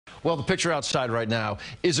Well, the picture outside right now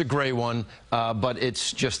is a gray one, but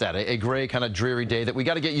it's just that, a gray kind of dreary day that we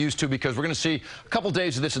got to get used to because we're going to see a couple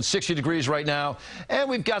days of this at 60 degrees right now. And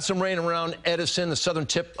we've got some rain around Edison, the southern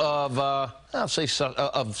tip of, I'll say,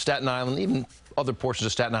 of Staten Island, even other portions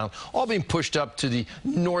of Staten Island, all being pushed up to the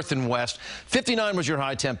north and west. 59 was your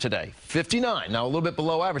high temp today. 59, now a little bit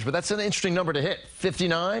below average, but that's an interesting number to hit.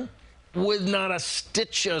 59 with not a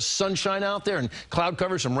stitch of sunshine out there and cloud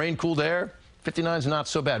cover, some rain-cooled air. 59 is not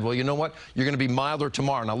so bad. Well, you know what? You're going to be milder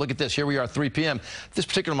tomorrow. Now, look at this. Here we are, 3 p.m. This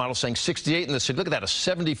particular model is saying 68 in the city. Look at that, a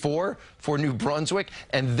 74 for New Brunswick.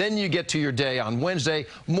 And then you get to your day on Wednesday,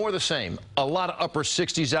 more the same. A lot of upper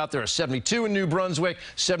 60s out there, a 72 in New Brunswick,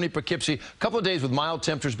 70 Poughkeepsie. A couple of days with mild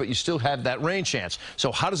temperatures, but you still have that rain chance.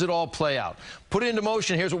 So how does it all play out? Put it into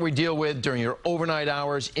motion. Here's what we deal with during your overnight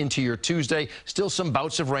hours into your Tuesday. Still some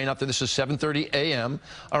bouts of rain out there. This is 7:30 a.m.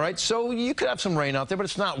 All right, so you could have some rain out there, but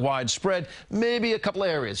it's not widespread. Maybe a couple of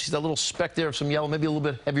areas. See that little speck there of some yellow, maybe a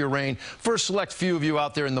little bit heavier rain for a select few of you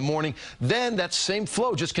out there in the morning. Then that same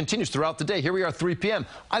flow just continues throughout the day. Here we are, 3 p.m.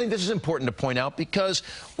 I think this is important to point out because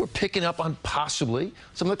we're picking up on possibly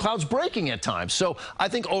some of the clouds breaking at times. So I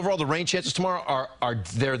think overall the rain chances tomorrow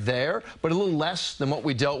they're there, but a little less than what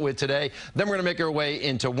we dealt with today. Then we're going to make our way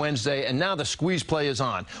into Wednesday, and now the squeeze play is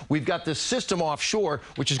on. We've got this system offshore,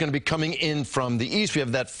 which is going to be coming in from the east. We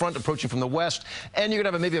have that front approaching from the west, and you're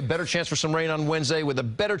going to have maybe a better chance for some rain on Wednesday with a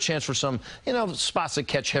better chance for some, spots that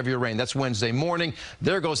catch heavier rain. That's Wednesday morning.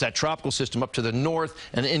 There goes that tropical system up to the north,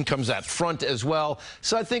 and in comes that front as well.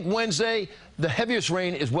 So I think Wednesday, the heaviest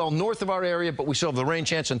rain is well north of our area, but we still have the rain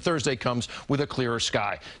chance, and Thursday comes with a clearer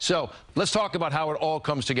sky. So let's talk about how it all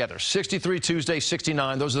comes together. 63 Tuesday,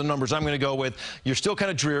 69. Those are the numbers I'm going to go with. You're still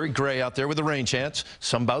kind of dreary, gray out there with a rain chance.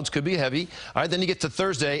 Some bouts could be heavy. All right, then you get to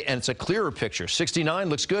Thursday, and it's a clearer picture. 69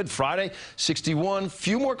 looks good. Friday, 61.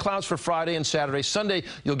 Few more clouds for Friday and Saturday. Sunday,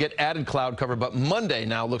 you'll get added cloud cover, but Monday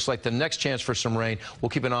now looks like the next chance for some rain. We'll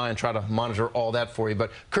keep an eye and try to monitor all that for you.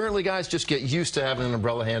 But currently, guys, just get used to having an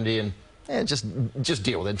umbrella handy and just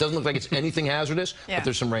deal with it. It doesn't look like it's anything hazardous, but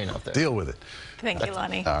there's some rain out there. Deal with it. Thank you,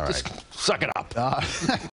 Lonnie. All right. Just suck it up.